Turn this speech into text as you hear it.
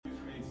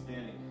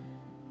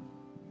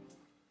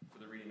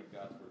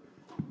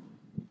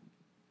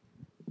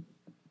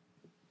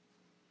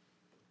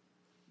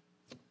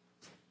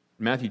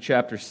Matthew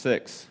chapter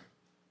 6,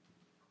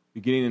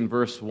 beginning in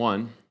verse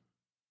 1,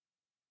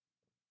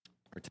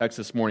 our text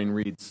this morning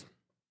reads,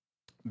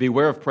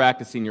 "Beware of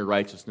practicing your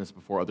righteousness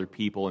before other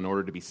people in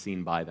order to be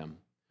seen by them.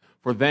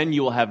 For then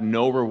you will have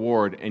no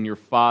reward from your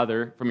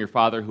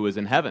Father who is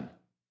in heaven.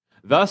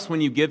 Thus,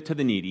 when you give to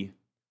the needy,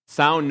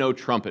 sound no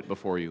trumpet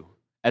before you,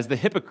 as the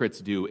hypocrites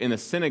do in the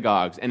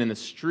synagogues and in the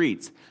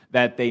streets,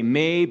 that they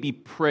may be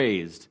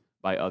praised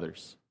by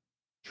others.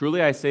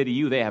 Truly I say to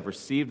you, they have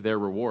received their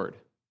reward.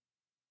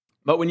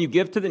 But when you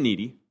give to the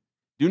needy,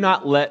 do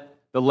not let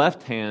the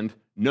left hand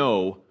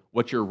know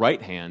what your right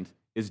hand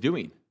is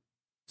doing,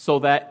 so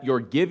that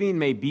your giving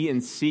may be in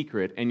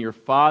secret, and your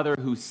Father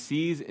who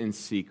sees in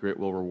secret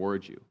will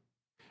reward you.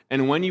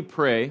 And when you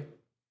pray,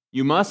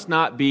 you must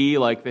not be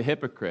like the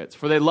hypocrites,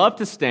 for they love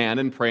to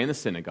stand and pray in the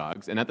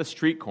synagogues and at the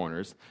street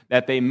corners,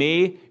 that they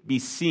may be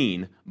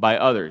seen by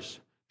others.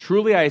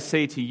 Truly I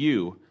say to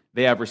you,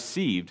 they have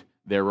received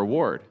their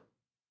reward.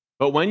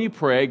 But when you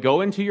pray,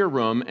 go into your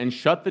room and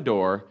shut the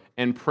door,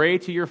 and pray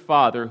to your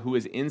Father who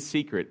is in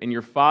secret, and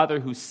your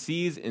Father who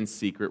sees in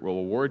secret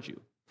will reward you.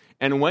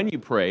 And when you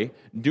pray,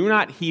 do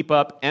not heap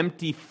up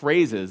empty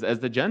phrases as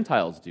the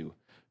Gentiles do,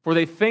 for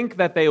they think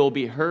that they will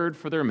be heard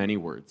for their many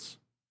words.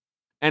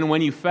 And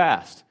when you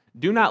fast,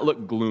 do not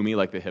look gloomy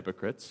like the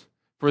hypocrites,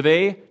 for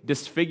they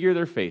disfigure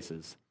their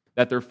faces,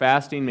 that their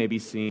fasting may be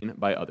seen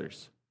by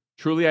others.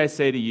 Truly I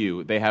say to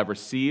you, they have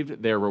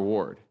received their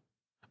reward.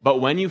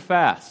 But when you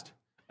fast,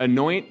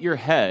 anoint your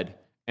head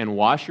and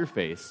wash your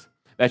face,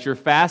 that your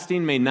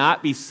fasting may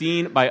not be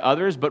seen by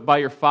others, but by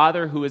your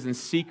Father who is in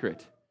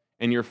secret.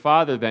 And your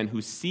Father then, who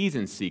sees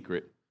in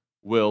secret,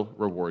 will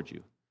reward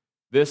you."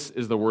 This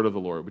is the word of the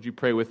Lord. Would you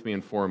pray with me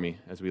and for me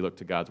as we look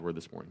to God's word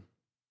this morning?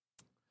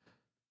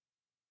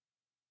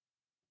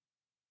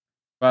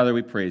 Father,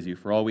 we praise you,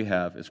 for all we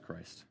have is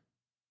Christ.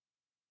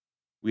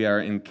 We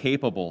are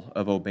incapable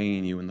of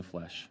obeying you in the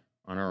flesh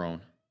on our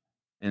own.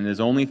 And it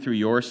is only through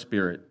your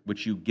Spirit,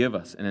 which you give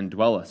us and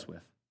indwell us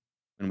with,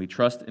 when we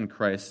trust in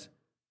Christ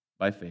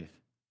by faith,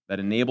 that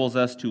enables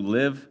us to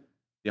live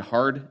the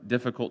hard,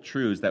 difficult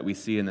truths that we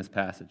see in this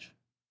passage.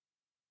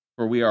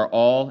 For we are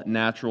all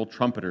natural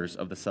trumpeters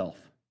of the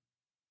self.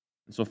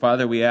 And so,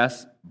 Father, we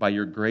ask by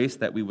your grace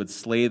that we would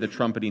slay the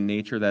trumpeting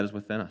nature that is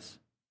within us,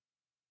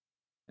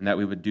 and that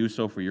we would do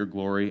so for your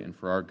glory and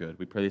for our good.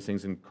 We pray these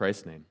things in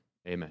Christ's name.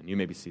 Amen. You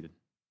may be seated.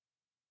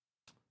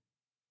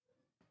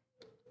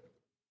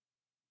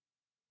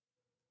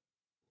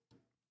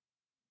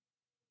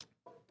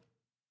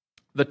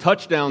 The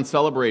touchdown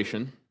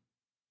celebration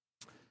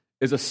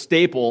is a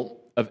staple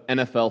of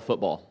NFL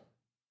football.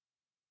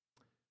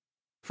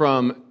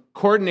 From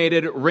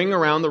coordinated ring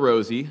around the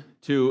rosy,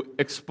 to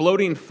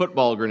exploding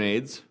football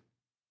grenades,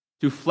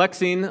 to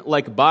flexing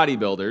like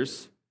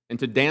bodybuilders, and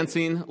to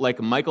dancing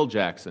like Michael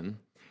Jackson,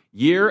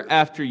 year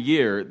after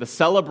year, the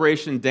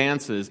celebration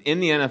dances in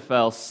the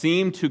NFL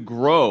seem to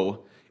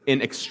grow in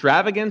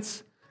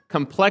extravagance,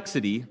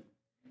 complexity,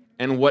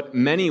 and what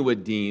many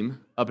would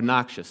deem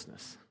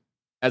obnoxiousness,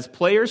 as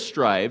players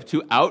strive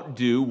to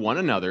outdo one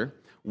another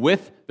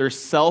with their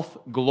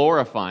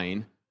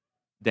self-glorifying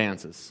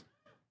dances.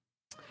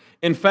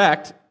 In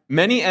fact,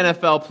 many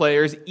NFL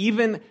players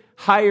even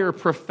hire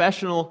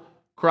professional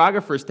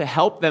choreographers to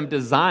help them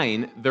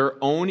design their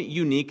own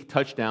unique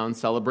touchdown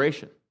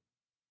celebration,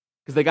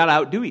 because they got to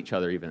outdo each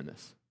other even in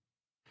this.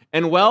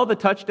 And while the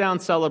touchdown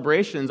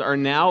celebrations are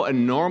now a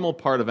normal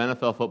part of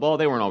NFL football,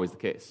 they weren't always the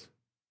case.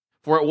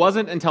 For it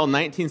wasn't until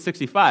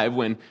 1965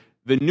 when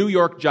the New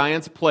York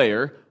Giants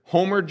player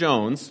Homer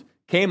Jones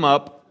came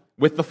up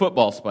with the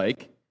football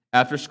spike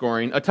after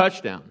scoring a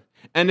touchdown.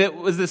 And it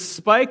was this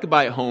spike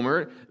by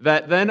Homer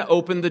that then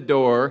opened the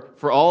door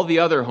for all the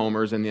other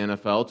Homers in the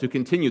NFL to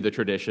continue the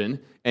tradition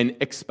and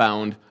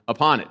expound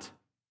upon it.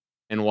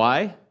 And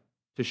why?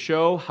 To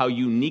show how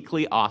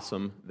uniquely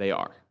awesome they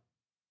are.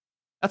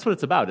 That's what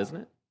it's about, isn't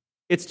it?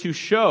 It's to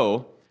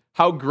show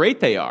how great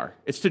they are.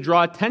 It's to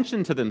draw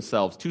attention to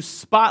themselves, to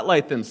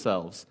spotlight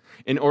themselves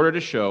in order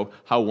to show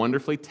how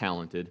wonderfully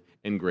talented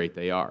and great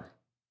they are.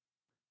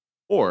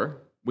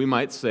 Or, we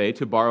might say,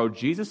 to borrow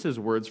Jesus'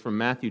 words from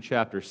Matthew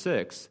chapter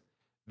 6,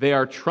 they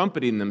are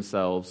trumpeting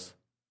themselves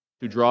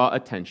to draw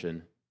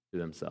attention to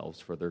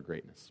themselves for their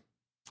greatness.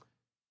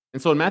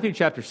 And so in Matthew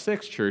chapter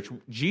 6, church,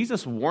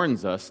 Jesus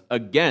warns us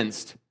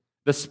against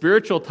the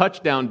spiritual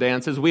touchdown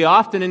dances we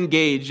often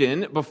engage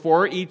in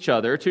before each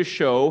other to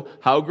show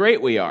how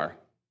great we are.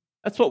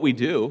 That's what we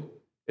do.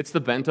 It's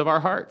the bent of our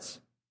hearts.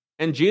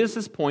 And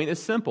Jesus' point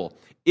is simple.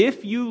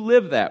 If you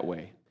live that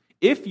way,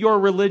 if your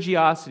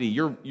religiosity,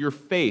 your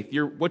faith,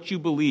 what you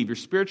believe, your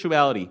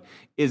spirituality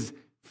is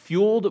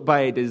fueled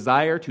by a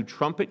desire to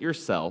trumpet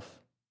yourself,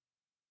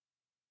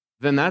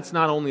 then that's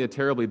not only a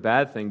terribly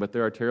bad thing, but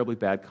there are terribly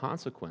bad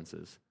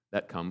consequences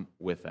that come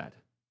with that.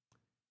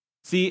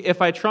 See,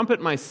 if I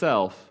trumpet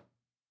myself,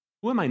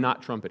 who am I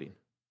not trumpeting?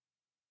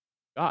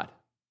 God.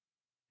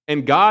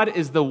 And God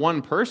is the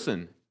one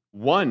person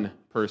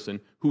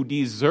who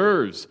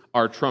deserves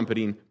our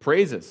trumpeting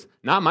praises,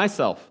 not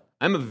myself.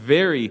 I'm a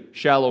very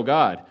shallow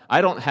God.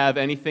 I don't have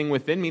anything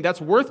within me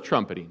that's worth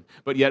trumpeting.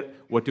 But yet,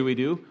 what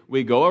do?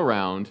 We go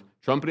around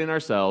trumpeting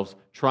ourselves,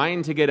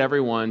 trying to get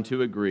everyone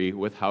to agree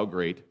with how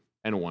great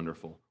and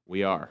wonderful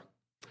we are.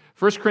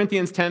 1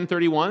 Corinthians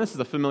 10:31, this is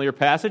a familiar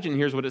passage, and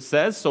here's what it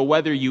says. So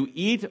whether you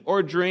eat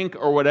or drink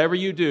or whatever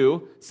you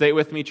do, say it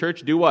with me,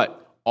 church, do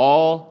what?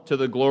 All to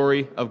the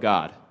glory of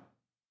God.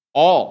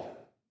 All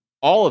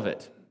of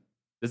it.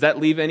 Does that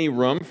leave any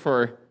room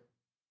for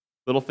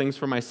little things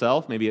for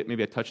myself? Maybe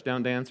a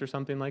touchdown dance or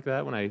something like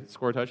that when I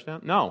score a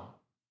touchdown? No.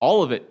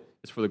 All of it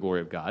is for the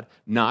glory of God,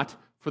 not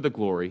for the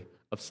glory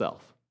of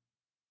self.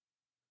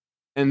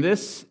 And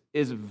this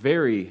is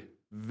very,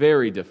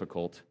 very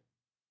difficult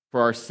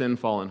for our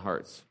sin-fallen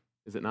hearts,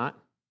 is it not?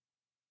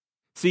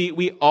 See,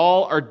 we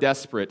all are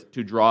desperate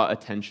to draw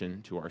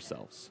attention to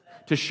ourselves,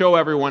 to show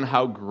everyone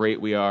how great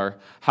we are,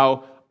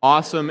 how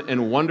awesome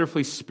and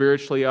wonderfully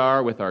spiritually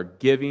are with our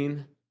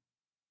giving,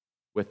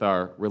 with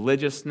our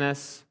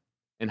religiousness,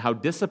 and how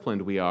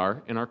disciplined we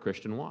are in our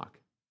Christian walk.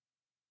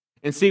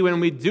 And see, when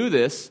we do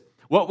this,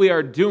 what we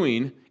are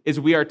doing is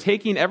we are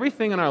taking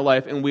everything in our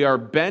life and we are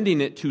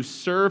bending it to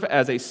serve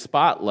as a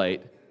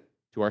spotlight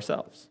to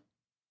ourselves.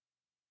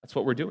 That's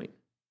what we're doing.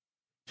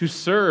 To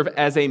serve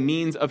as a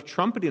means of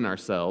trumpeting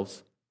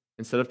ourselves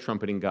instead of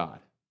trumpeting God.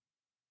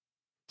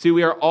 See,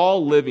 we are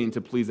all living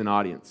to please an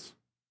audience.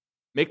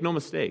 Make no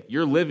mistake,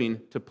 you're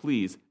living to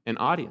please an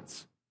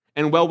audience.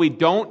 And while we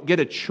don't get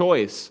a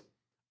choice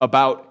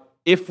about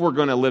if we're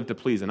going to live to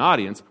please an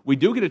audience, we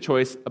do get a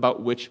choice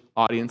about which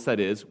audience that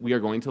is we are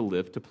going to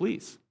live to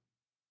please.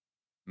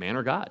 Man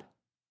or God.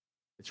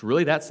 It's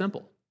really that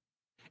simple.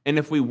 And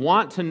if we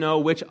want to know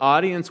which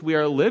audience we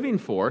are living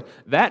for,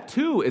 that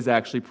too is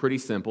actually pretty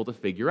simple to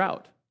figure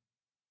out.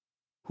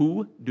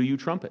 Who do you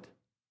trumpet?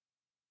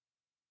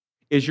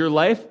 Is your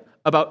life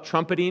about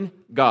trumpeting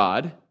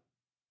God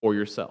or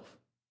yourself?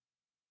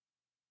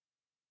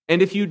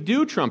 And if you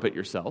do trumpet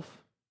yourself,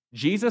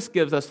 Jesus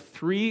gives us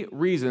 3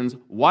 reasons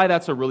why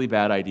that's a really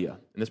bad idea.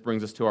 And this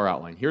brings us to our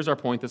outline. Here's our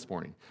point this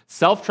morning.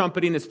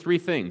 Self-trumpeting is 3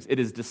 things. It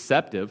is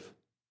deceptive,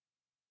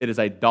 it is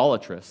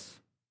idolatrous,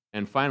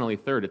 and finally,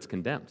 third, it's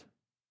condemned.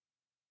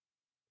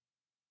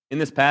 In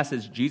this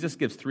passage, Jesus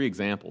gives 3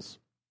 examples.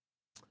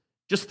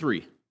 Just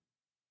 3.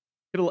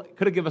 Could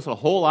have given us a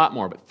whole lot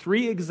more, but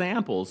 3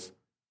 examples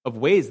of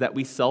ways that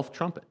we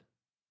self-trumpet.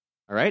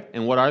 All right?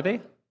 And what are they?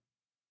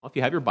 Well, if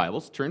you have your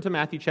Bibles, turn to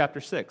Matthew chapter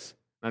 6.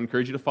 I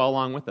encourage you to follow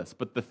along with us.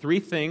 But the 3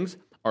 things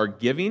are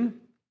giving,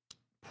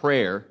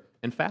 prayer,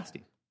 and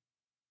fasting.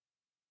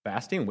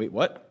 Fasting? Wait,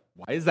 what?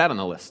 Why is that on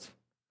the list?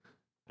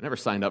 I never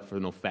signed up for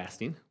no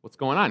fasting. What's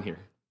going on here?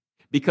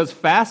 Because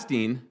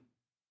fasting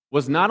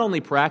was not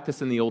only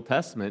practiced in the Old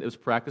Testament, it was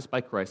practiced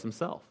by Christ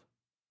himself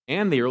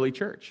and the early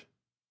church.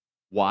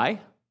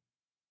 Why?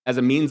 As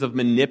a means of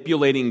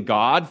manipulating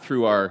God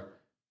through our,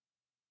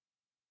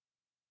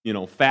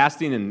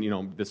 fasting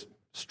and, this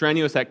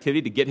strenuous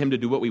activity to get him to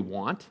do what we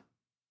want?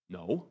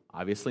 No,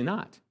 obviously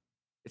not.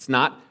 It's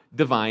not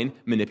divine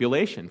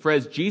manipulation. For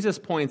as Jesus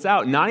points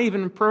out, not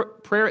even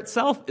prayer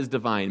itself is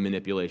divine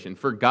manipulation.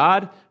 For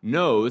God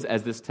knows,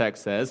 as this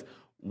text says,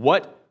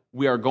 what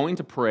we are going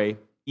to pray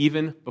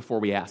even before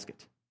we ask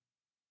it.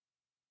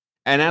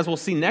 And as we'll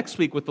see next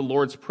week with the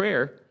Lord's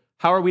Prayer,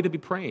 how are we to be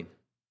praying?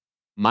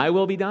 My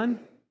will be done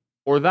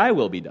or thy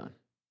will be done?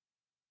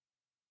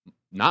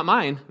 Not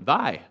mine,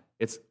 thy.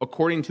 It's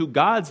according to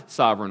God's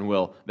sovereign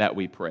will that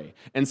we pray.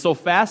 And so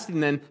fasting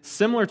then,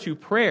 similar to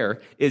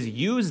prayer, is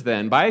used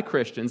then by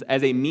Christians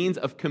as a means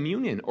of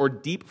communion or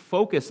deep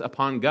focus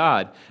upon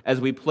God as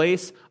we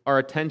place our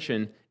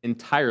attention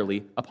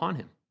entirely upon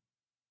him.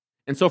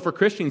 And so for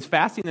Christians,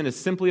 fasting then is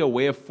simply a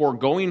way of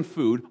foregoing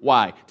food.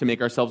 Why? To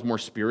make ourselves more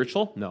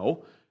spiritual?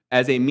 No.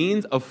 As a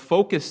means of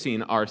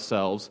focusing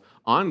ourselves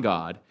on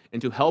God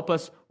and to help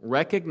us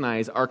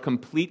recognize our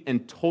complete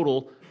and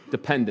total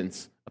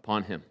dependence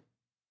upon him.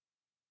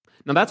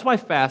 Now that's why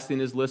fasting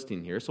is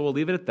listed here, so we'll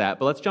leave it at that,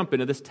 but let's jump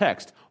into this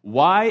text.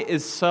 Why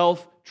is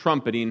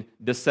self-trumpeting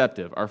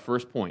deceptive? Our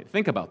first point.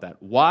 Think about that.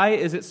 Why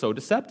is it so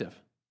deceptive?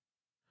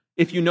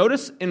 If you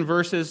notice in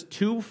verses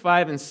 2,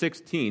 5, and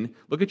 16,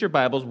 look at your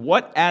Bibles,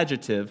 what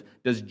adjective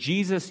does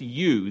Jesus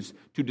use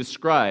to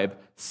describe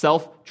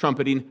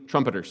self-trumpeting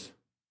trumpeters?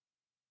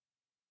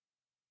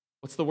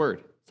 What's the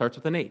word? Starts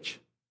with an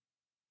H.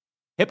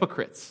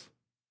 Hypocrites.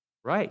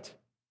 Right.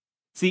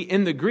 See,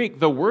 in the Greek,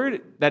 the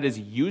word that is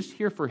used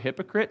here for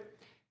hypocrite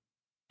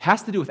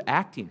has to do with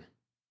acting,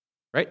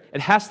 right?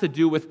 It has to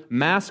do with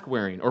mask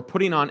wearing or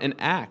putting on an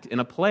act in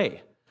a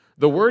play.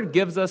 The word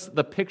gives us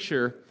the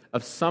picture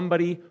of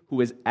somebody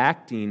who is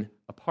acting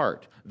a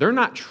part. They're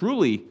not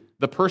truly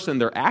the person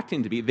they're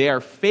acting to be. They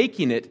are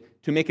faking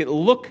it to make it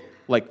look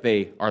like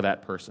they are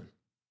that person.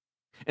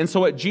 And so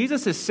what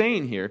Jesus is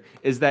saying here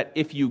is that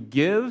if you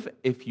give,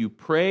 if you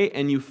pray,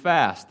 and you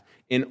fast,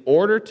 in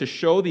order to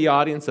show the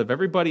audience of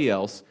everybody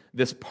else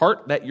this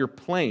part that you're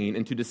playing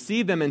and to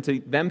deceive them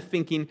into them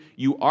thinking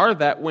you are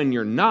that when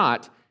you're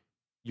not,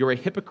 you're a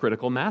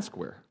hypocritical mask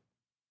wearer.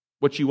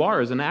 What you are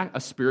is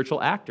a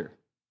spiritual actor.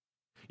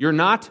 You're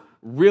not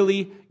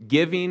really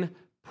giving,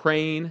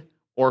 praying,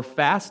 or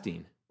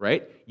fasting,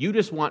 right? You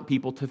just want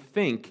people to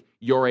think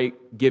you're a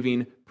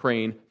giving,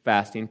 praying,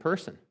 fasting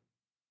person.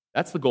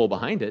 That's the goal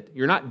behind it.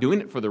 You're not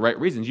doing it for the right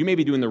reasons. You may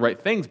be doing the right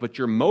things, but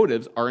your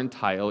motives are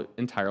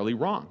entirely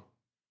wrong.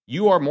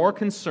 You are more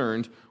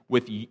concerned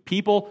with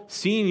people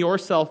seeing your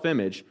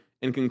self-image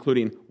and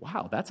concluding,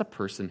 wow, that's a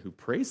person who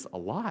prays a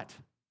lot.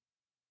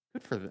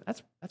 Good for them.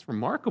 That's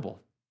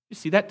remarkable. You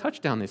see that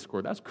touchdown they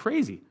scored? That's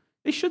crazy.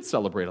 They should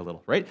celebrate a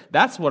little, right?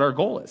 That's what our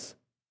goal is.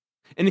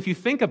 And if you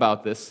think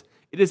about this,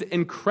 it is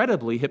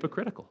incredibly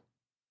hypocritical.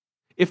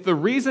 If the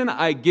reason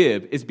I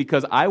give is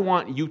because I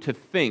want you to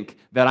think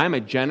that I'm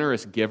a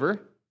generous giver,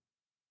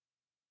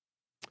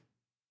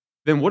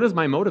 then what is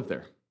my motive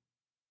there?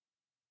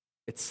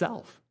 It's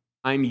self.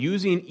 I'm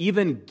using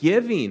even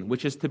giving,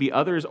 which is to be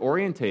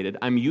others-orientated,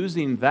 I'm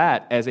using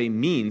that as a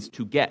means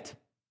to get.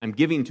 I'm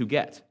giving to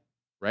get,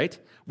 right?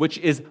 Which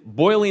is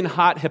boiling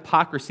hot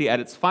hypocrisy at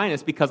its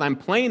finest because I'm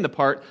playing the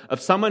part of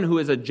someone who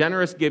is a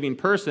generous giving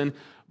person,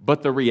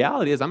 but the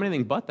reality is I'm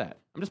anything but that.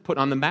 I'm just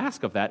putting on the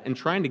mask of that and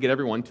trying to get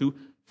everyone to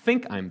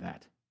think I'm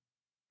that.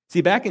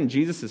 See, back in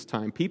Jesus'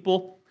 time,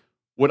 people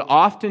would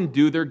often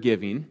do their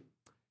giving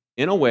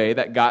in a way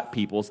that got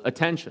people's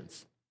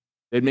attentions.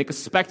 They'd make a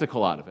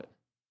spectacle out of it.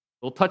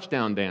 A little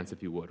touchdown dance,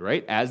 if you would,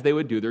 right? As they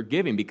would do their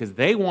giving, because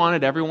they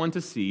wanted everyone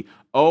to see,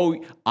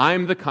 oh,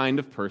 I'm the kind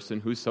of person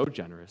who's so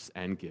generous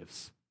and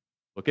gives.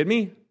 Look at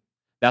me.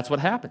 That's what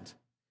happened.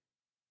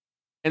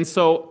 And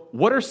so,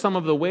 what are some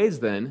of the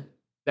ways, then,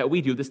 that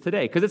we do this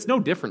today? Because it's no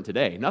different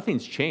today.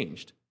 Nothing's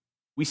changed.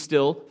 We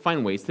still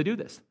find ways to do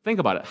this. Think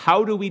about it.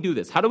 How do we do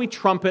this? How do we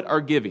trumpet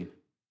our giving?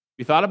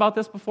 You thought about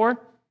this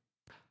before?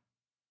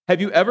 Have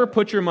you ever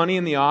put your money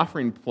in the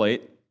offering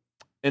plate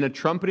in a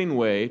trumpeting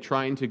way,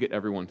 trying to get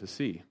everyone to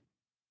see?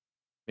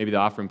 Maybe the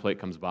offering plate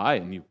comes by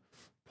and you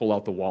pull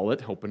out the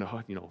wallet, hoping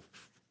to,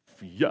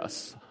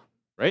 yes,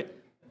 right?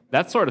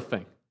 That sort of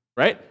thing,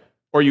 right?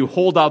 Or you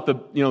hold out the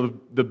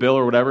bill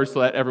or whatever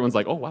so that everyone's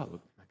like, oh, wow,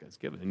 look, that guy's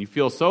giving. And you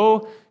feel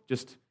so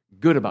just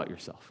good about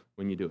yourself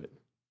when you do it.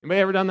 Anybody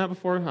ever done that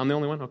before? I'm the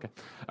only one? Okay.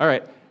 All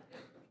right.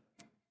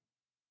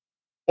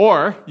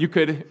 Or you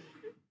could,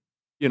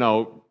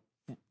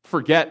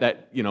 forget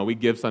that, we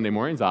give Sunday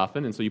mornings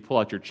often, and so you pull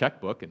out your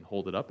checkbook and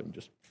hold it up and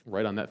just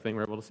write on that thing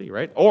we're able to see,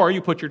 right? Or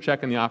you put your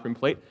check in the offering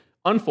plate,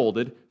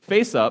 unfolded,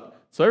 face up,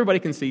 so everybody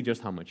can see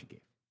just how much you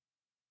gave.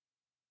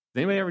 Does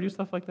anybody ever do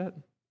stuff like that?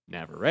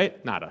 Never,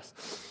 right? Not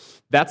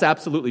us. That's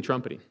absolutely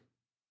trumpeting.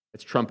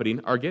 It's trumpeting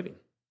our giving.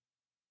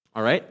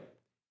 All right?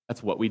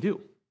 That's what we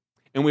do.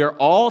 And we are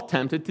all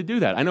tempted to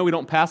do that. I know we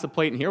don't pass a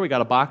plate in here, we got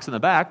a box in the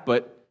back,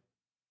 but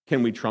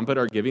can we trumpet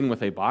our giving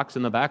with a box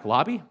in the back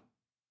lobby?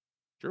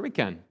 Sure we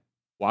can.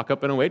 Walk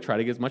up in a way, try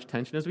to get as much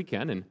attention as we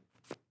can, and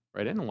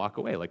right in and walk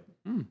away like,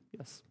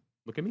 yes,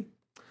 look at me.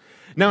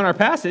 Now in our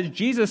passage,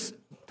 Jesus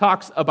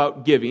talks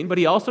about giving, but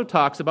he also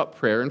talks about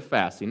prayer and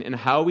fasting and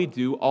how we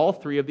do all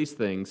three of these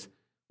things,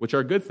 which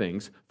are good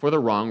things, for the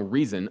wrong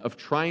reason of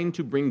trying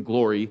to bring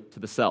glory to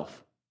the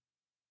self.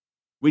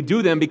 We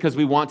do them because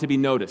we want to be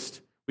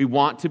noticed. We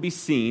want to be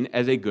seen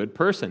as a good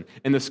person.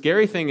 And the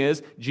scary thing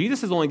is,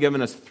 Jesus has only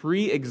given us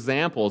 3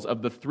 examples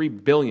of the 3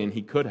 billion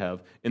he could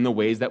have in the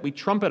ways that we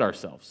trumpet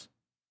ourselves.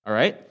 All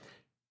right?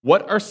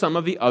 What are some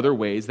of the other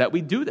ways that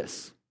we do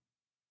this?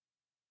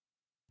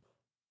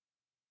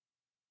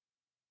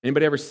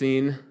 Anybody ever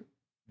seen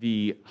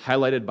the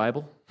highlighted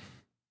Bible?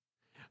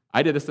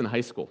 I did this in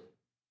high school.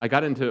 I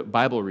got into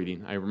Bible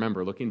reading. I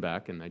remember looking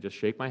back, and I just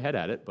shake my head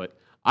at it, but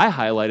I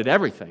highlighted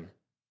everything.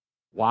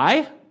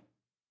 Why?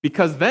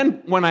 Because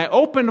then when I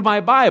opened my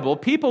Bible,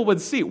 people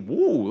would see,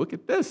 whoa, look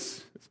at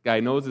this. This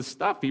guy knows his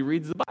stuff. He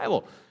reads the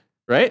Bible,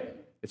 right?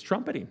 It's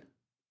trumpeting,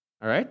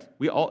 all right?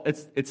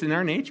 It's in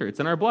our nature.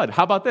 It's in our blood.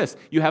 How about this?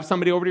 You have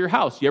somebody over to your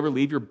house. You ever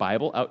leave your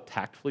Bible out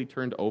tactfully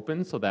turned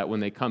open so that when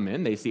they come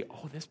in, they see,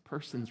 oh, this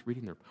person's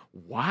reading their,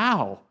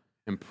 wow,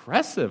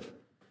 impressive.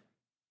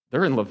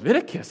 They're in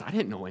Leviticus. I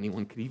didn't know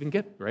anyone could even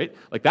get, right?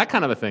 Like that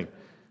kind of a thing.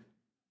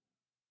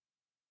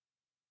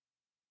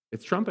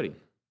 It's trumpeting.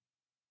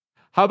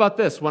 How about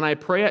this? When I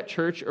pray at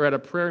church or at a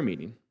prayer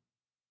meeting,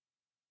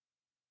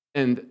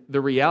 and the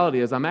reality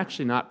is I'm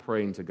actually not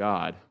praying to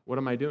God, what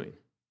am I doing?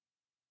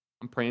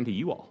 I'm praying to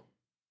you all,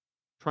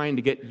 trying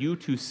to get you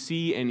to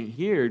see and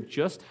hear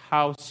just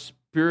how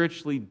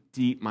spiritually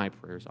deep my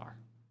prayers are.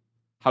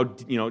 How,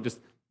 just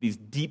these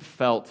deep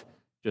felt,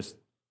 just,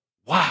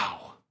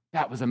 wow,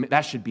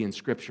 that should be in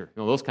Scripture.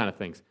 Those kind of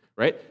things,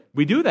 right?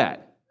 We do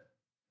that.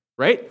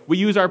 Right? We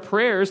use our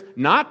prayers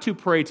not to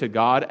pray to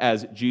God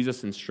as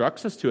Jesus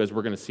instructs us to, as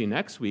we're going to see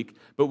next week,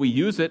 but we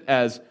use it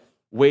as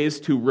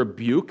ways to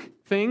rebuke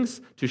things,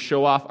 to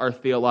show off our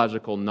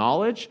theological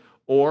knowledge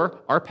or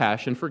our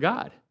passion for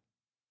God.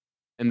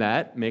 And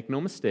that, make no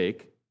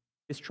mistake,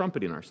 is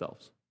trumpeting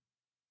ourselves.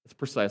 That's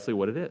precisely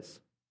what it is.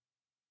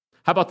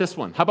 How about this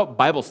one? How about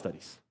Bible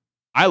studies?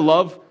 I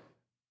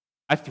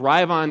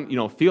thrive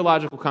on,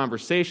 theological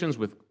conversations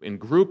in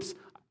groups.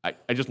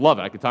 I just love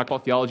it. I could talk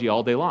about theology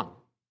all day long.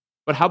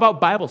 But how about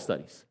Bible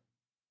studies?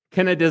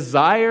 Can a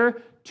desire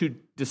to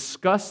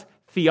discuss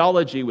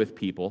theology with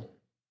people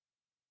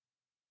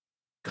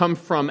come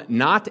from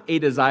not a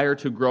desire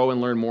to grow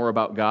and learn more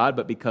about God,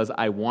 but because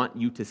I want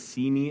you to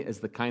see me as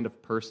the kind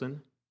of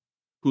person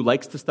who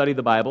likes to study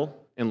the Bible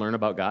and learn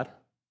about God?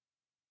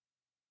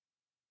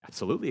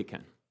 Absolutely it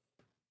can.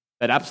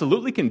 That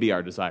absolutely can be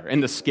our desire.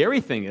 And the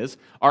scary thing is,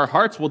 our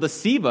hearts will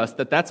deceive us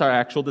that that's our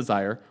actual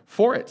desire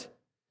for it.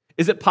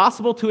 Is it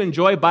possible to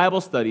enjoy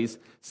Bible studies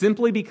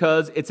simply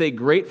because it's a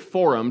great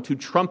forum to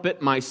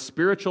trumpet my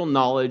spiritual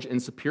knowledge and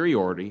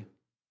superiority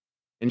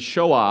and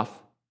show off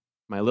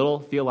my little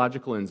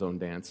theological end zone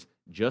dance,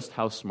 just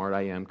how smart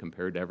I am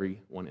compared to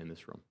everyone in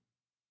this room?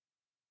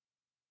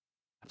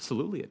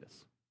 Absolutely it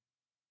is.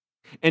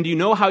 And do you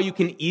know how you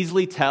can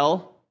easily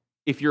tell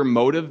if your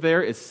motive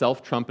there is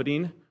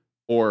self-trumpeting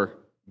or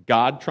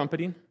God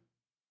trumpeting?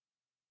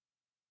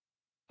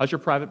 How's your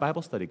private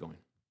Bible study going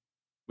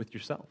with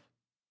yourself?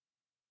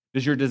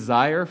 Does your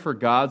desire for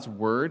God's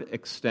word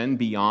extend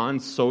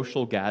beyond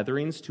social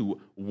gatherings to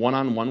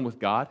one-on-one with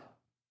God?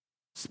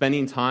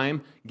 Spending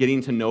time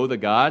getting to know the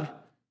God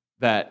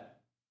that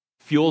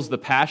fuels the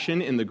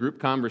passion in the group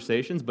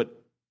conversations,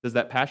 but does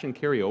that passion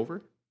carry over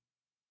to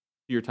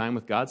your time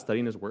with God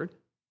studying His word?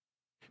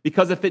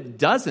 Because if it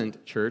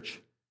doesn't, church,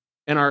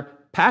 and our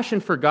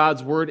passion for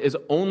God's word is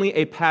only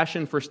a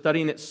passion for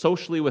studying it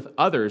socially with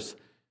others,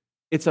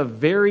 it's a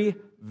very,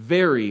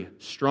 very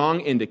strong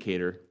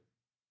indicator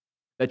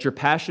that your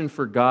passion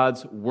for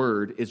God's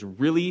word is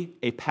really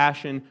a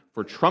passion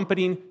for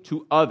trumpeting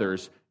to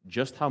others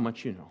just how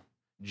much you know,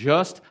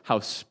 just how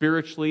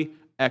spiritually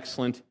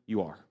excellent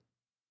you are.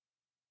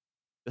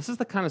 This is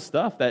the kind of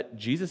stuff that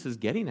Jesus is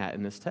getting at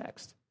in this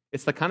text.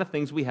 It's the kind of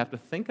things we have to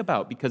think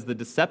about because the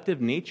deceptive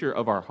nature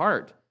of our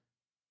heart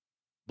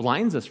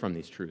blinds us from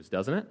these truths,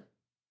 doesn't it?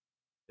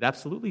 It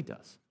absolutely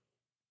does.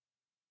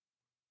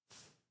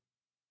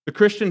 The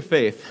Christian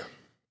faith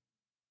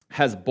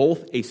has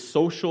both a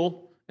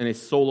social and a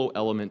solo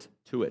element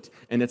to it.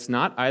 And it's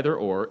not either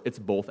or, it's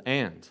both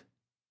and.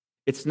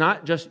 It's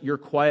not just your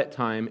quiet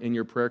time in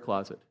your prayer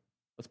closet.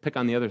 Let's pick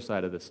on the other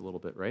side of this a little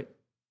bit, right?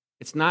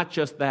 It's not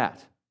just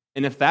that.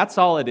 And if that's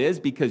all it is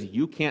because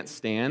you can't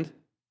stand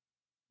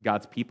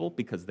God's people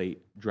because they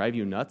drive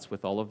you nuts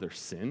with all of their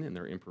sin and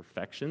their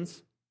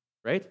imperfections,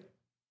 right?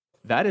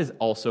 That is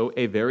also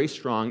a very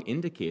strong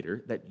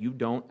indicator that you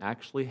don't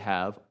actually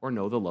have or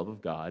know the love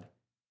of God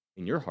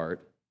in your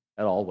heart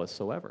at all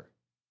whatsoever.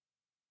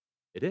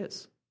 It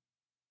is.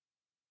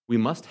 We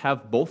must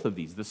have both of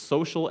these, the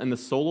social and the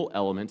solo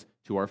element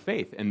to our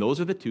faith. And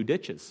those are the two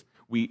ditches.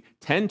 We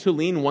tend to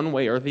lean one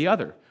way or the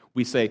other.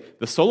 We say,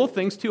 the solo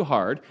thing's too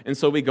hard, and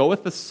so we go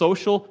with the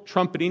social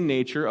trumpeting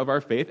nature of our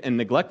faith and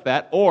neglect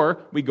that, or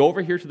we go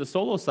over here to the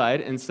solo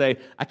side and say,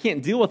 I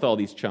can't deal with all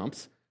these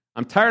chumps.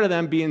 I'm tired of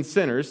them being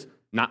sinners,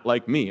 not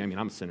like me. I mean,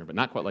 I'm a sinner, but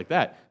not quite like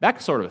that.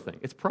 That sort of a thing.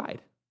 It's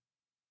pride.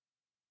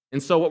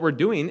 And so what we're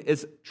doing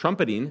is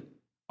trumpeting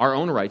our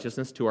own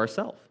righteousness to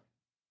ourselves.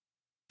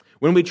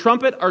 When we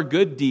trumpet our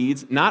good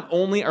deeds, not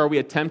only are we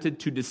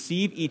attempted to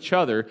deceive each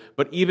other,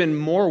 but even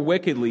more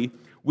wickedly,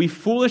 we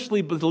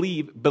foolishly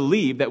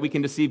believe that we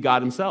can deceive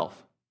God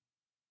Himself.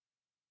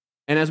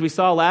 And as we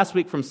saw last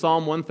week from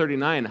Psalm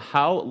 139,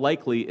 how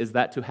likely is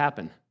that to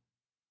happen?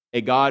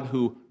 A God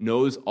who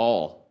knows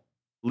all,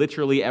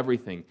 literally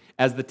everything.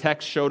 As the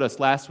text showed us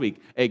last week,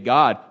 a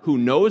God who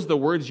knows the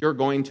words you're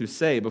going to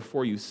say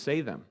before you say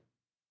them.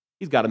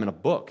 He's got them in a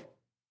book.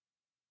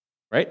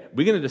 Right?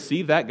 We're going to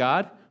deceive that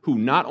God who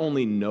not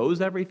only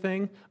knows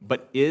everything,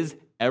 but is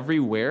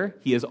everywhere.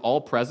 He is all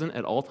present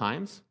at all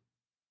times.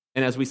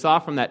 And as we saw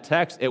from that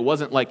text, it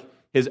wasn't like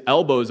His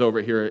elbows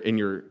over here in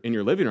your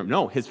living room.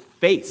 No, His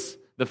face,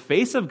 the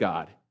face of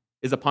God,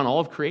 is upon all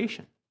of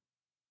creation.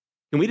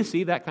 Can we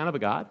deceive that kind of a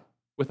God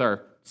with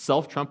our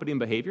self-trumpeting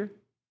behavior?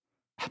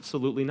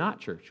 Absolutely not,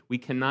 church. We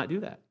cannot do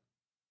that.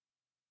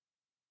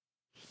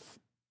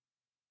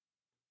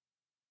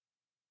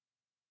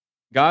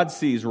 God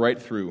sees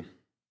right through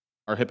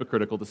our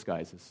hypocritical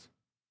disguises,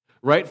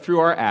 right through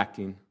our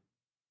acting,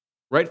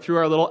 right through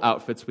our little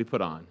outfits we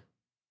put on,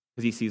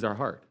 because He sees our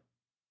heart.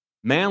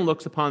 Man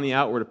looks upon the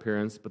outward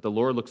appearance, but the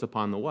Lord looks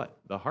upon the what?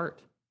 The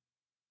heart,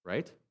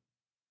 right?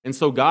 And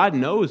so God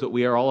knows what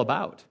we are all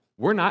about.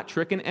 We're not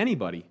tricking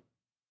anybody.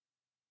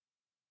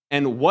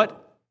 And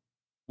what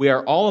we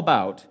are all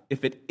about,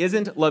 if it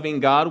isn't loving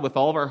God with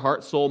all of our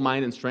heart, soul,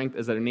 mind, and strength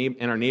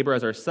and our neighbor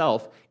as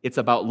ourself, it's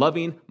about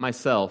loving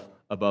myself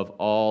above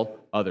all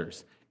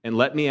others. And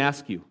let me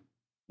ask you,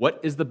 what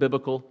is the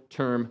biblical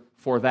term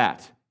for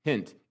that?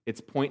 Hint,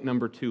 it's point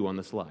number 2 on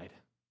the slide.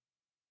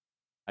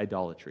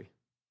 Idolatry.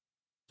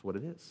 That's what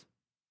it is.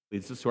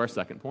 Leads us to our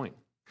second point.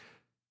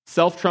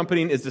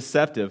 Self-trumpeting is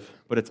deceptive,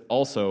 but it's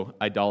also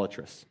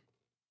idolatrous.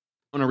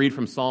 I want to read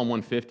from Psalm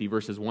 150,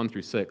 verses 1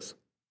 through 6.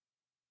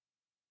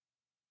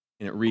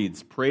 And it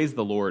reads, Praise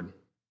the Lord.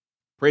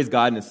 Praise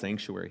God in His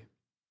sanctuary.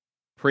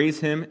 Praise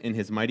Him in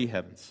His mighty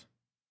heavens.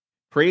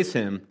 Praise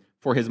Him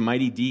for His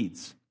mighty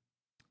deeds.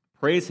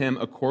 Praise Him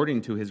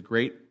according to His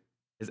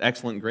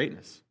excellent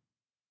greatness.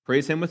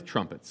 Praise Him with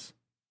trumpets.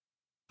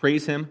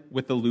 Praise Him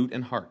with the lute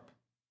and harp.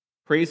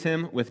 Praise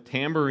him with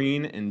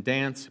tambourine and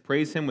dance.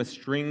 Praise him with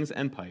strings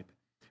and pipe.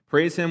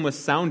 Praise him with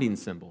sounding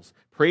cymbals.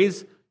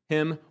 Praise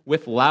him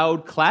with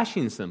loud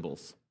clashing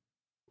cymbals.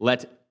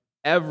 Let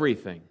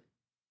everything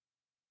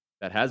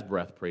that has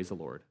breath praise the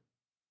Lord.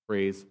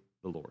 Praise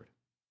the Lord.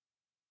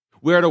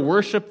 We are to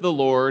worship the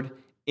Lord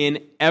in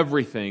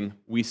everything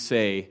we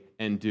say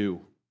and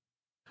do.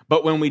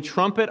 But when we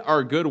trumpet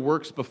our good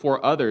works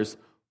before others,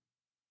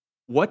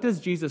 what does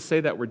Jesus say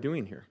that we're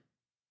doing here?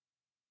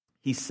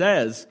 He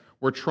says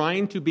we're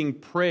trying to bring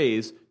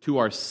praise to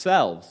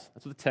ourselves.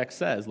 That's what the text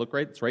says. Look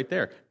right, it's right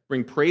there.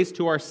 Bring praise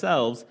to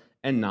ourselves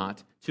and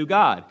not to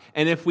God.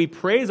 And if we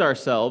praise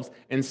ourselves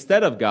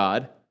instead of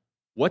God,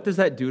 what does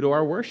that do to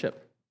our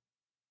worship?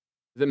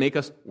 Does it make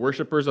us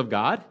worshipers of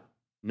God?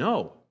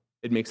 No.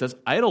 It makes us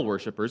idol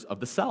worshipers of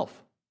the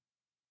self.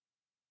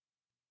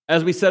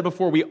 As we said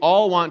before, we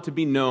all want to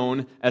be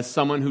known as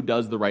someone who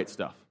does the right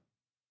stuff.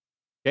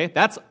 Okay?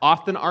 That's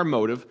often our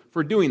motive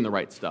for doing the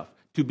right stuff,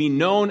 to be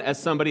known as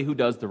somebody who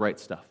does the right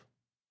stuff.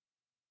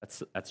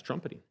 That's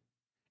trumpeting.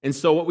 And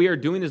so what we are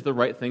doing is the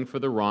right thing for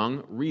the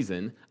wrong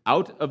reason,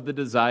 out of the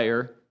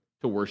desire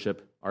to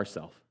worship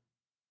ourselves.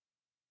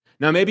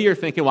 Now maybe you're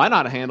thinking, well, I know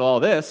how to handle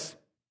all this.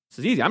 This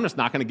is easy. I'm just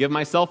not going to give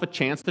myself a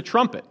chance to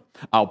trumpet.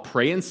 I'll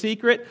pray in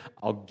secret,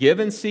 I'll give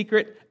in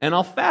secret, and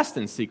I'll fast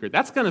in secret.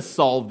 That's going to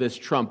solve this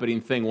trumpeting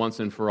thing once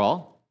and for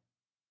all.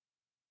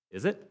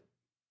 Is it?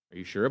 Are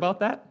you sure about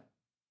that?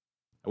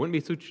 I wouldn't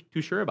be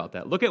too sure about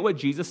that. Look at what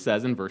Jesus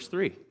says in verse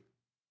 3.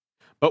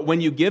 But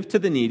when you give to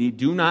the needy,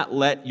 do not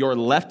let your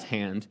left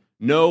hand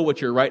know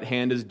what your right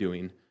hand is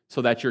doing,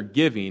 so that your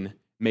giving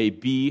may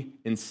be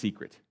in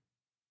secret.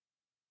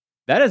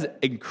 That is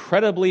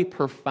incredibly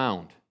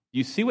profound.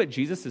 You see what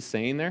Jesus is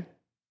saying there?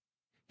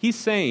 He's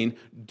saying,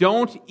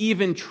 don't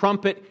even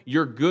trumpet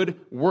your good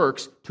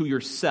works to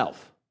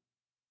yourself.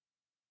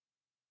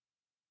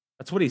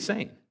 That's what he's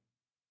saying.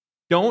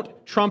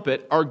 Don't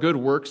trumpet our good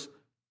works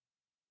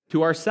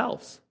to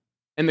ourselves.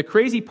 And the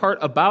crazy part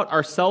about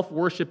our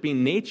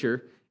self-worshiping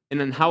nature and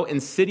then how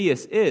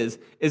insidious is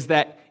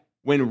that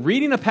when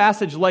reading a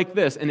passage like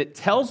this, and it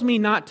tells me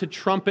not to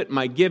trumpet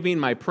my giving,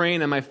 my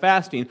praying, and my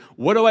fasting,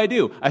 what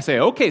do? I say,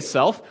 okay,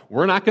 self,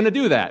 we're not going to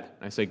do that.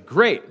 I say,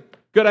 great,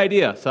 good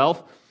idea,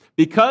 self.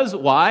 Because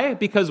why?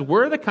 Because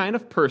we're the kind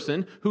of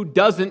person who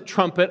doesn't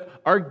trumpet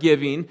our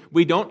giving,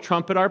 we don't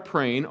trumpet our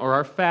praying or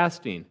our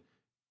fasting.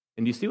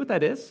 And do you see what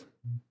that is?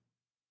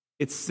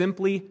 It's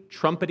simply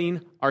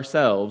trumpeting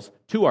ourselves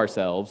to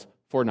ourselves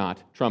for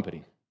not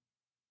trumpeting.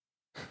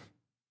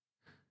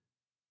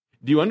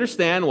 Do you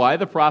understand why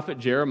the prophet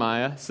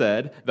Jeremiah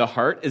said, the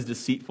heart is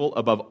deceitful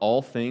above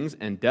all things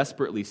and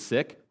desperately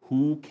sick?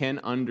 Who can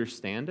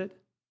understand it?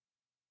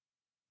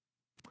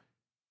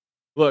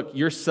 Look,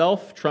 your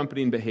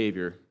self-trumpeting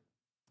behavior,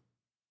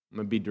 I'm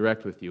going to be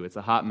direct with you, it's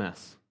a hot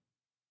mess.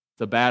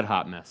 It's a bad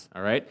hot mess,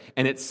 all right?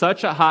 And it's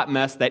such a hot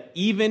mess that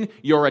even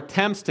your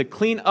attempts to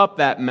clean up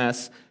that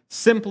mess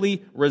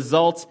simply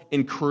results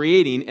in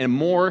creating a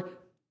more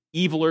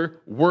eviler,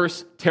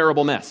 worse,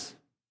 terrible mess.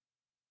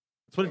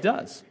 That's what it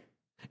does.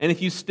 And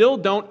if you still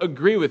don't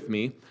agree with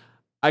me,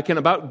 I can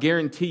about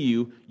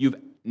guarantee you've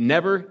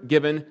never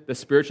given the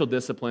spiritual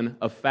discipline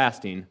of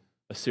fasting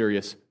a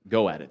serious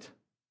go at it.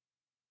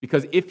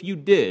 Because if you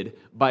did,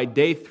 by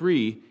day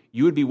 3,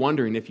 you would be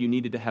wondering if you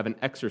needed to have an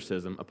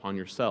exorcism upon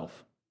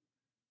yourself.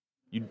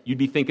 You'd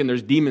be thinking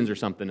there's demons or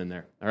something in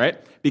there, all right?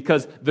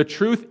 Because the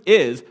truth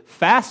is,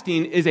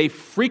 fasting is a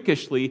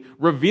freakishly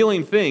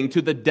revealing thing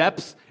to the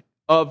depths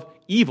of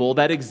evil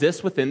that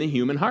exists within the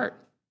human heart.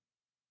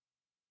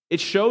 It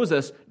shows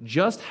us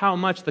just how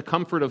much the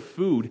comfort of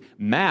food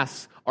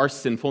masks our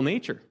sinful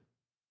nature.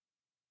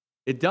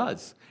 It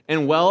does.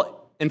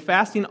 And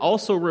fasting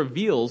also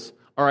reveals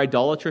our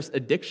idolatrous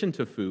addiction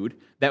to food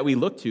that we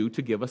look to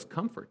give us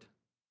comfort.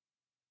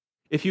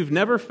 If you've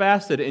never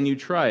fasted and you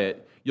try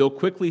it, you'll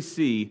quickly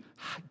see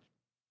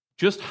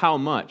just how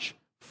much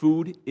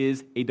food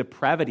is a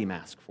depravity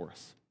mask for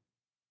us.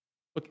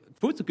 Look,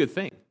 food's a good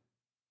thing,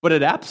 but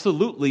it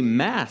absolutely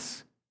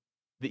masks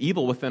the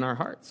evil within our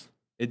hearts.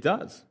 It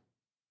does.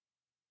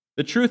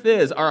 The truth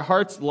is, our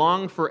hearts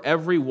long for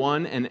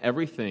everyone and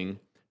everything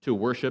to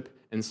worship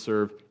and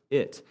serve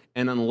it.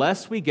 And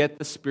unless we get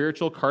the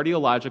spiritual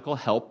cardiological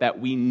help that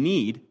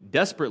we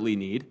desperately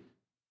need,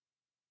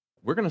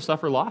 we're going to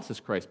suffer loss, as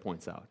Christ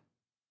points out.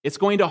 It's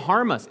going to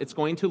harm us. It's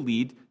going to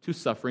lead to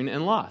suffering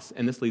and loss.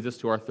 And this leads us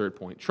to our third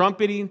point.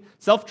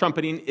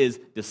 Self-trumpeting is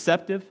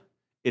deceptive,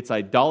 it's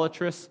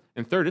idolatrous,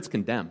 and third, it's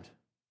condemned.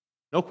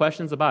 No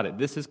questions about it.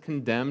 This is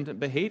condemned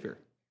behavior.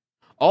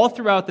 All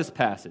throughout this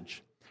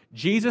passage,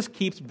 Jesus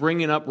keeps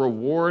bringing up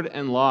reward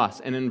and loss.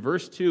 And in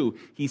verse 2,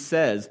 he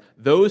says,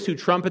 those who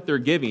trumpet their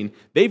giving,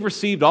 they've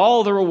received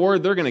all the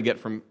reward they're going to get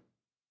from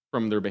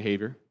their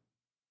behavior.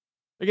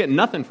 They're getting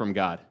nothing from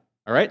God.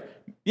 All right?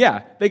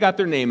 Yeah, they got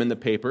their name in the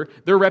paper.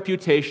 Their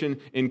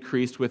reputation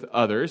increased with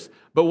others.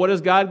 But what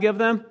does God give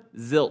them?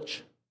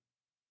 Zilch.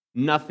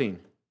 Nothing.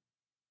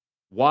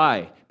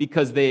 Why?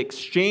 Because they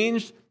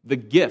exchanged the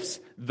gifts,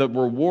 the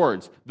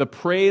rewards, the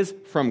praise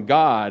from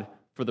God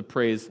for the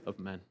praise of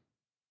men.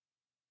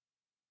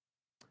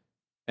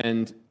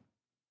 And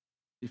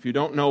if you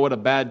don't know what a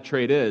bad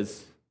trade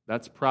is,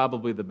 that's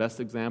probably the best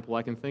example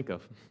I can think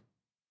of.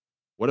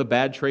 What a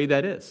bad trade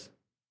that is.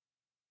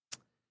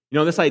 You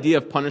know, this idea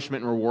of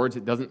punishment and rewards,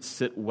 it doesn't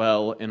sit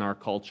well in our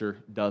culture,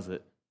 does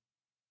it?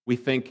 We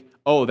think,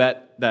 oh,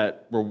 that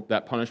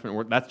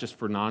punishment, that's just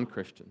for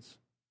non-Christians.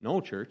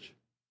 No, church.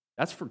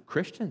 That's for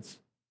Christians.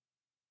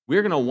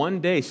 We're going to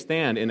one day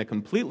stand in a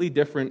completely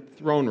different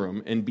throne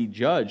room and be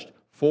judged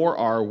for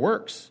our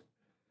works.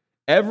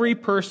 Every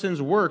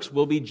person's works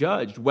will be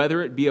judged,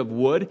 whether it be of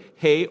wood,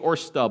 hay, or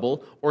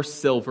stubble, or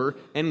silver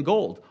and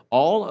gold.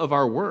 All of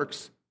our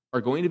works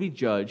are going to be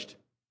judged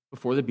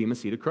before the bema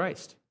seat of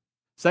Christ.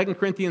 2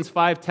 Corinthians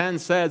 5:10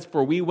 says,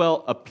 "For we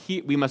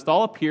must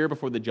all appear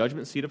before the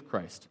judgment seat of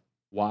Christ."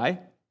 Why?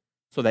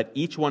 So that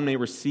each one may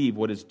receive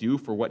what is due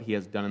for what he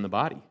has done in the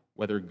body,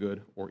 whether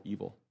good or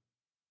evil.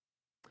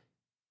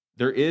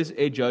 There is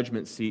a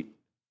judgment seat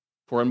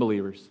for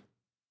unbelievers,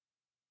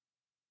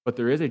 but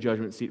there is a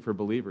judgment seat for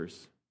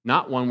believers.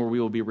 Not one where we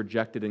will be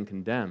rejected and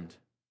condemned,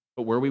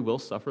 but where we will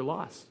suffer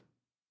loss.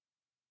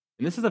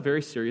 And this is a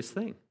very serious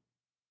thing.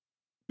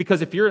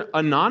 Because if you're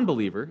a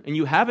non-believer and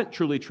you haven't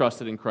truly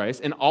trusted in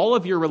Christ, and all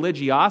of your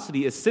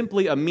religiosity is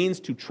simply a means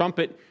to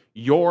trumpet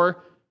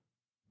your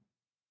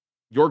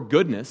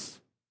goodness,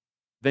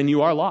 then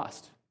you are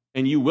lost.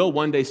 And you will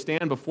one day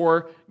stand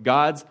before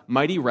God's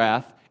mighty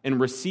wrath and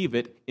receive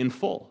it in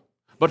full.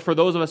 But for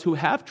those of us who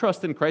have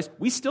trust in Christ,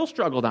 we still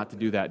struggle not to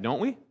do that, don't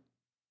we?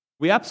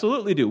 We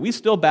absolutely do. We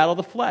still battle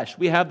the flesh.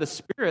 We have the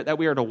Spirit that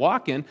we are to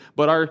walk in,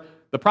 but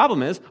the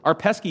problem is our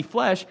pesky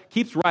flesh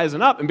keeps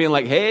rising up and being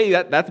like, hey,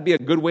 that'd be a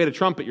good way to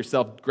trumpet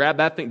yourself. Grab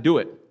that thing, do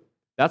it.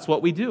 That's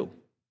what we do.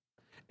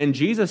 And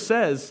Jesus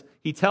says,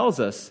 he tells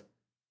us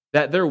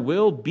that there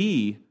will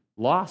be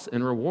loss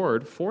and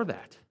reward for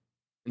that.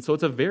 And so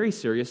it's a very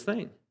serious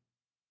thing.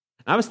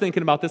 I was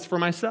thinking about this for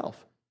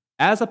myself.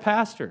 As a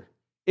pastor,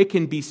 it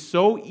can be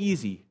so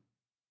easy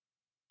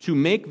to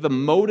make the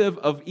motive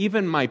of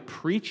even my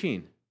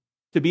preaching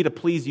to be to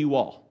please you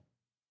all.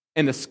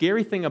 And the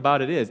scary thing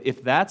about it is,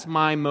 if that's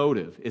my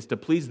motive, is to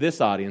please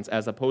this audience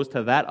as opposed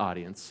to that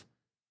audience,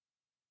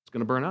 it's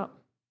going to burn up.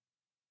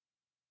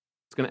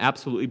 It's going to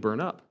absolutely burn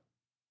up.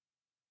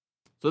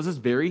 So this is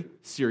very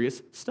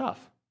serious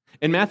stuff.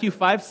 In Matthew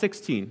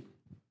 5:16,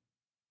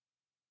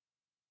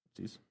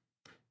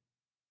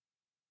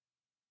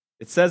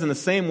 it says, "In the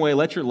same way,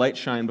 let your light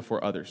shine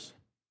before others,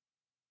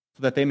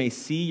 so that they may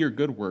see your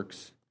good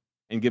works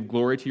and give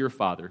glory to your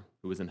Father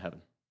who is in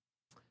heaven."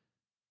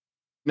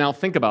 Now,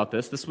 think about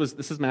this. This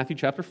is Matthew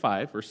chapter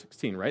 5, verse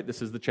 16, right?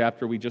 This is the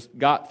chapter we just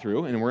got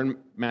through, and we're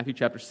in Matthew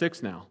chapter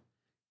 6 now.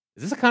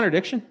 Is this a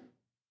contradiction?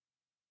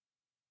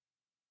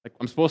 Like,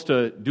 I'm supposed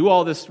to do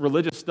all this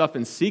religious stuff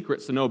in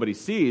secret so nobody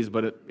sees,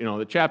 but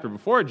the chapter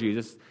before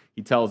Jesus,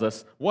 he tells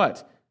us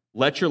what?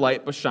 Let your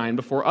light shine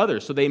before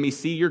others, so they may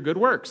see your good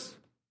works.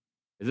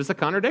 Is this a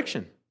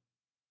contradiction?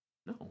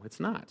 No, it's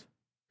not.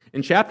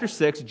 In chapter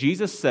 6,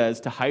 Jesus says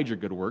to hide your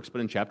good works,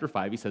 but in chapter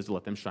 5, he says to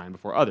let them shine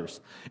before others.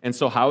 And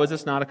so how is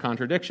this not a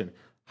contradiction?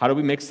 How do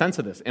we make sense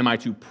of this? Am I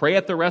to pray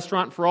at the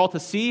restaurant for all to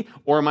see,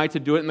 or am I to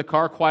do it in the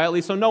car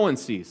quietly so no one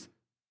sees?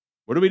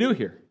 What do we do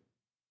here?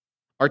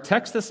 Our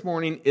text this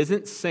morning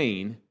isn't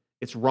saying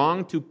it's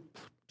wrong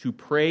to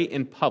pray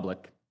in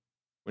public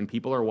when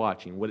people are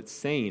watching. What it's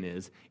saying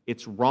is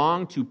it's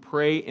wrong to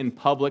pray in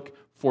public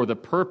for the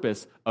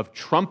purpose of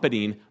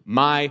trumpeting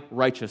my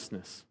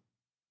righteousness,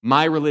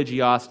 my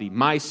religiosity,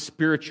 my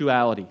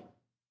spirituality.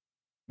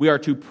 We are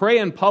to pray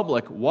in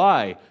public.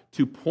 Why?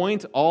 To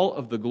point all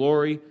of the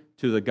glory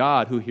to the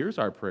God who hears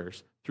our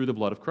prayers through the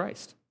blood of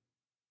Christ.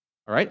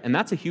 All right? And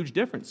that's a huge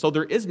difference. So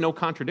there is no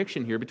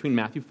contradiction here between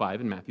Matthew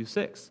 5 and Matthew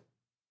 6.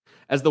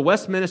 As the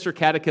Westminster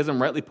Catechism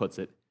rightly puts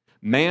it,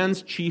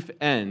 man's chief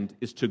end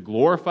is to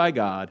glorify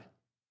God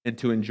and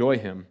to enjoy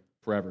him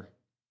forever.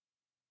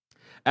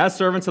 As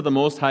servants of the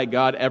Most High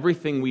God,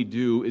 everything we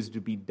do is to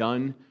be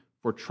done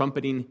for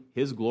trumpeting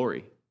his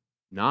glory,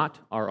 not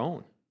our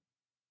own.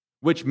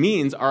 Which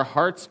means our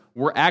hearts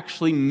were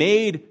actually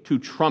made to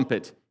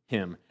trumpet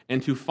him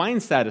and to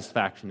find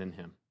satisfaction in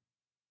him.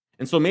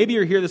 And so maybe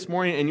you're here this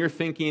morning and you're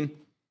thinking,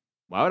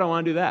 why would I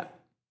want to do that?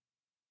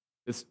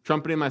 This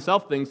trumpeting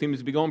myself thing seems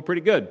to be going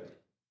pretty good.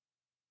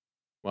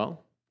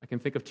 Well, I can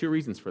think of two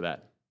reasons for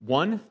that.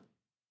 One,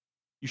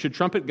 you should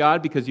trumpet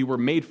God because you were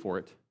made for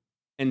it.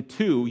 And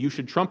two, you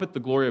should trumpet the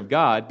glory of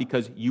God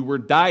because you were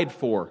died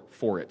for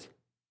it.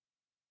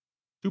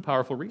 Two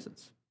powerful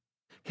reasons.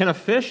 Can a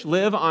fish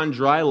live on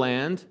dry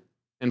land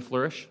and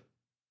flourish?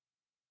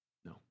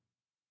 No.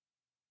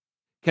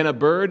 Can a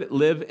bird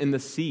live in the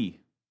sea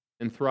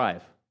and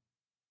thrive?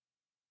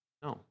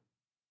 No.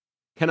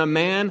 Can a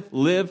man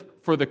live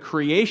for the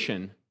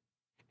creation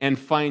and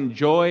find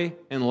joy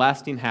and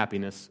lasting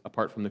happiness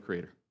apart from the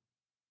Creator?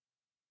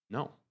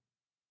 No.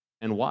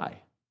 And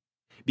why?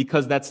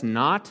 Because that's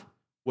not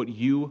what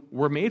you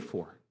were made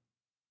for.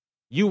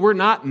 You were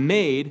not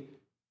made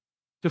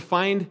to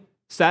find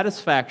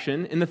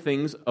satisfaction in the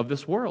things of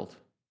this world.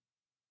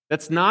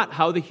 That's not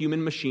how the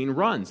human machine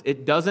runs.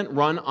 It doesn't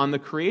run on the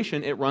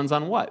creation. It runs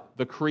on what?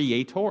 The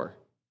Creator.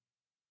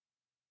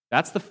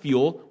 That's the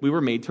fuel we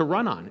were made to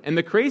run on. And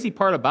the crazy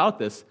part about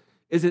this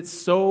is it's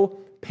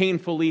so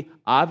painfully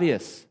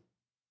obvious.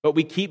 But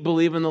we keep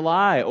believing the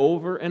lie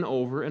over and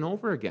over and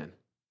over again.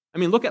 I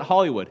mean, look at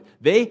Hollywood.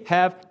 They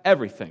have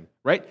everything,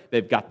 right?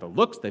 They've got the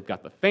looks, they've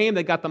got the fame,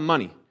 they've got the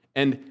money.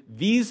 And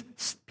these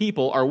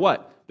people are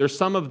what? They're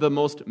some of the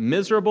most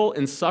miserable,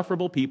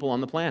 insufferable people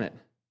on the planet,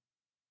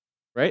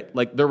 right?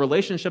 Like their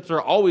relationships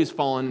are always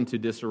falling into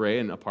disarray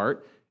and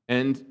apart,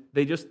 and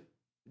they just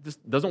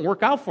doesn't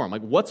work out for them.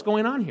 Like, what's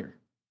going on here?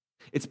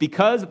 It's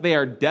because they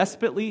are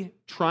desperately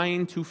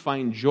trying to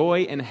find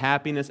joy and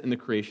happiness in the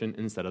creation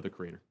instead of the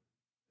Creator.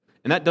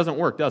 And that doesn't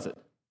work, does it?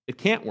 It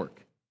can't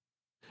work.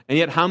 And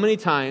yet, how many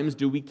times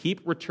do we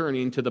keep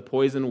returning to the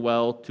poison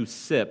well to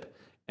sip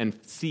and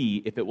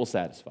see if it will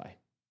satisfy?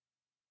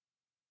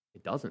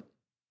 It doesn't.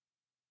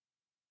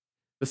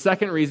 The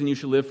second reason you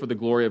should live for the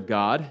glory of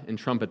God and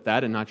trumpet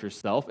that and not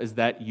yourself is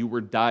that you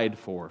were died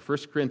for.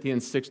 1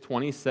 Corinthians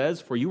 6:20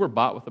 says, "For you were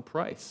bought with a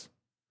price.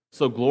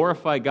 So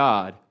glorify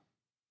God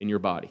in your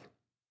body."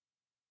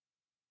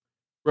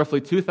 Roughly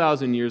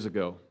 2,000 years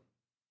ago,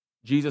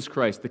 Jesus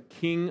Christ, the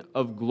King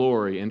of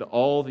glory and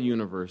all the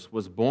universe,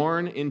 was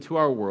born into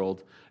our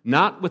world,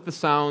 not with the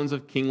sounds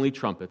of kingly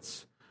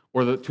trumpets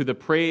or to the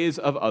praise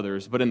of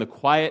others, but in the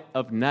quiet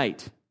of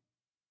night,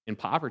 in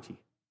poverty.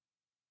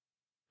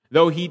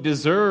 Though he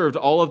deserved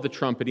all of the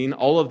trumpeting,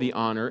 all of the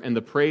honor, and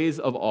the praise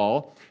of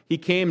all, he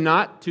came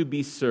not to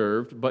be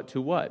served, but to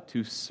what?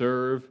 To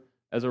serve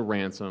as a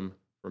ransom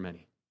for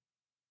many.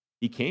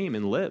 He came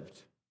and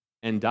lived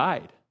and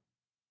died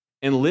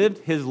and lived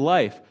his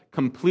life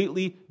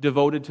completely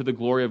devoted to the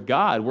glory of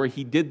God, where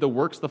he did the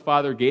works the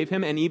Father gave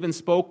him and even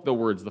spoke the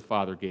words the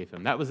Father gave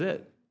him. That was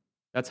it.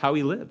 That's how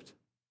he lived.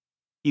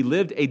 He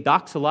lived a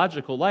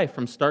doxological life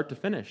from start to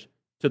finish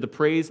to the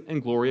praise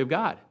and glory of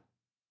God.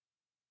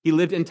 He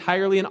lived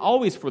entirely and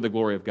always for the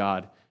glory of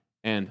God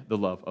and the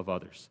love of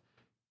others.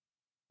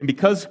 And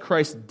because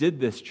Christ did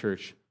this,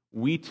 church,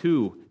 we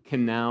too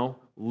can now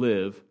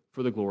live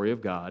for the glory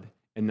of God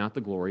and not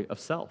the glory of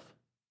self.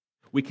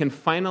 We can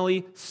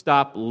finally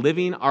stop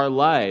living our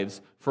lives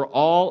for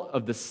all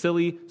of the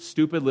silly,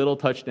 stupid little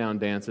touchdown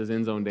dances,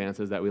 end zone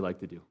dances that we like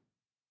to do.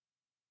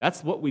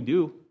 That's what we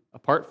do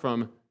apart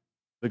from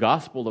the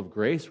gospel of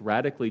grace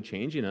radically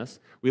changing us.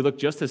 We look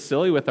just as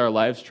silly with our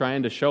lives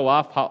trying to show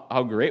off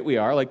how great we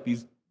are, like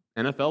these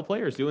NFL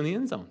players do in the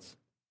end zones.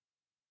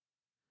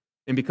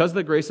 And because of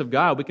the grace of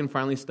God, we can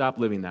finally stop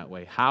living that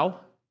way.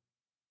 How?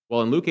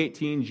 Well, in Luke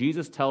 18,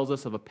 Jesus tells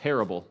us of a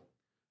parable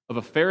of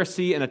a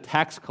Pharisee and a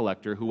tax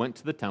collector who went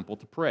to the temple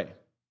to pray.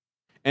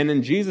 And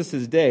in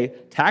Jesus' day,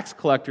 tax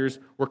collectors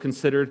were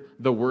considered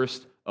the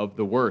worst of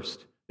the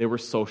worst. They were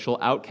social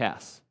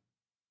outcasts.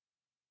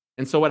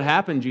 And so what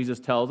happened, Jesus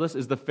tells us,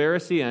 is the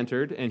Pharisee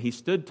entered, and he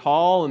stood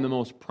tall in the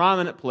most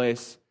prominent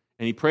place,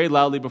 and he prayed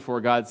loudly before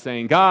God,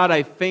 saying, "God,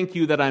 I thank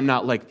you that I'm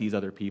not like these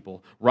other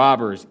people,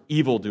 robbers,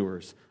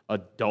 evildoers,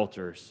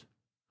 adulterers,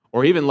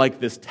 or even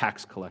like this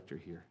tax collector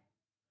here.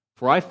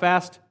 For I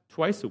fast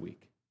twice a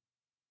week,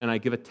 and I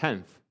give a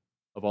tenth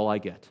of all I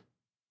get."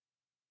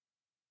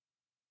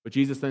 But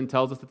Jesus then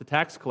tells us that the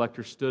tax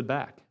collector stood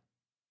back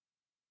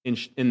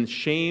in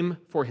shame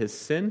for his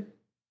sin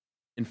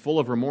and full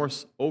of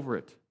remorse over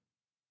it.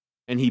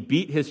 And he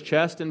beat his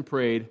chest and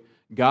prayed,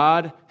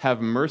 "God,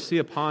 have mercy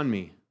upon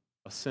me,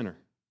 a sinner."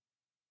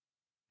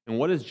 And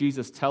what does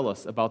Jesus tell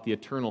us about the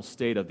eternal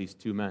state of these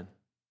two men?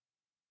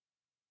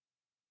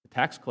 The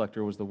tax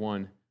collector was the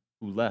one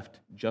who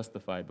left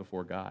justified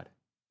before God,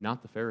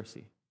 not the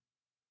Pharisee,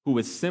 who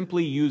was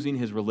simply using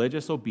his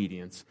religious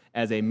obedience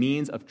as a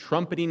means of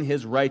trumpeting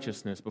his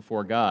righteousness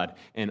before God.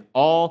 And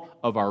all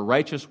of our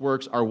righteous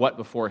works are what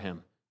before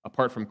him,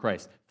 apart from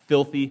Christ?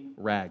 Filthy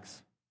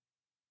rags.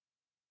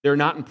 They're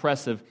not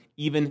impressive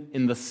even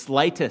in the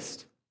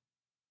slightest.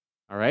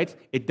 All right?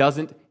 It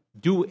doesn't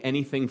do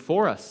anything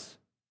for us.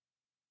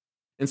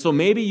 And so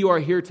maybe you are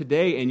here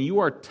today and you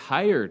are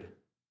tired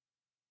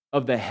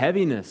of the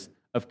heaviness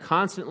of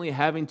constantly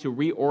having to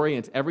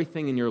reorient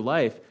everything in your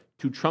life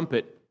to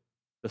trumpet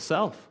the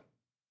self.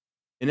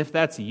 And if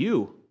that's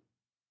you,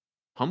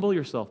 humble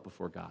yourself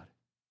before God,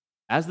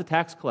 as the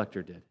tax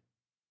collector did.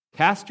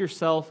 Cast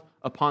yourself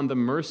upon the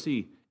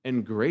mercy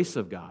and grace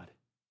of God.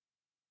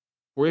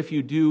 For if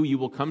you do, you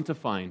will come to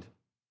find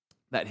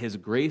that his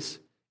grace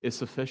is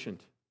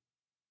sufficient.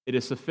 It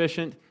is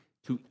sufficient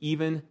to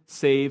even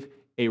save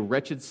a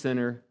wretched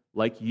sinner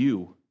like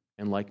you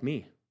and like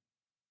me.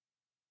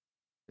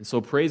 And so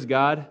praise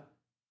God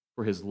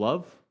for his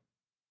love,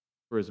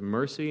 for his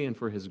mercy, and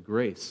for his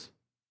grace,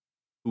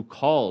 who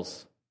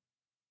calls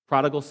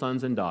prodigal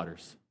sons and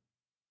daughters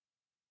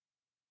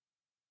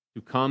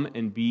to come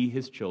and be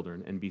his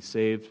children and be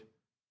saved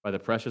by the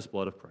precious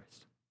blood of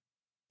Christ.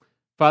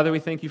 Father, we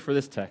thank you for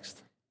this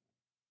text.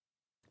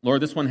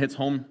 Lord, this one hits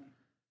home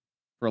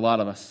for a lot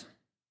of us.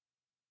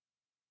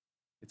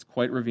 It's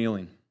quite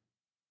revealing,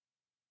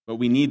 but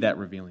we need that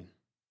revealing.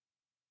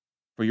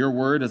 For your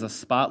word is a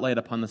spotlight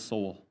upon the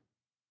soul.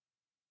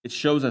 It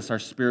shows us our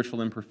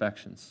spiritual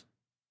imperfections,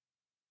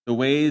 the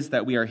ways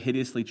that we are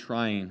hideously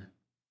trying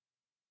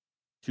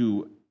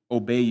to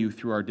obey you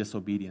through our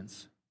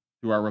disobedience,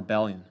 through our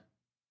rebellion.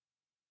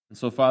 And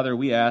so, Father,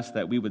 we ask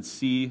that we would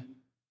see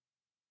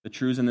the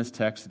truths in this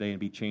text today and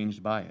be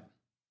changed by it.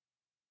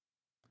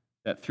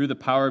 That through the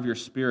power of your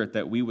Spirit,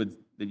 that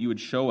you would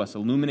show us,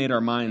 illuminate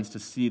our minds to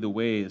see the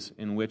ways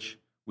in which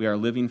we are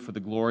living for the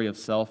glory of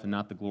self and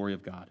not the glory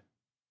of God.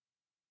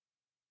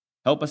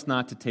 Help us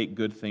not to take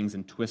good things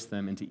and twist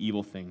them into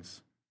evil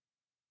things,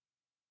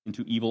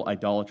 into evil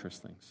idolatrous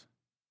things.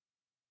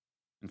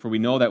 And for we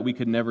know that we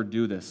could never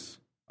do this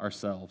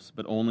ourselves,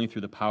 but only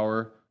through the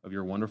power of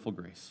your wonderful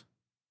grace.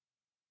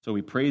 So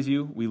we praise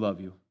you, we love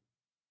you,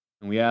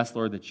 and we ask,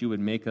 Lord, that you would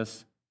make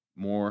us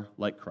more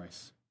like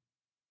Christ.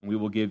 And we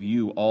will give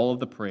you all of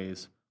the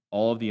praise,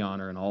 all of the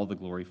honor, and all of the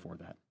glory for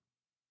that.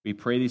 We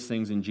pray these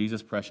things in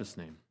Jesus' precious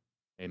name.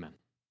 Amen.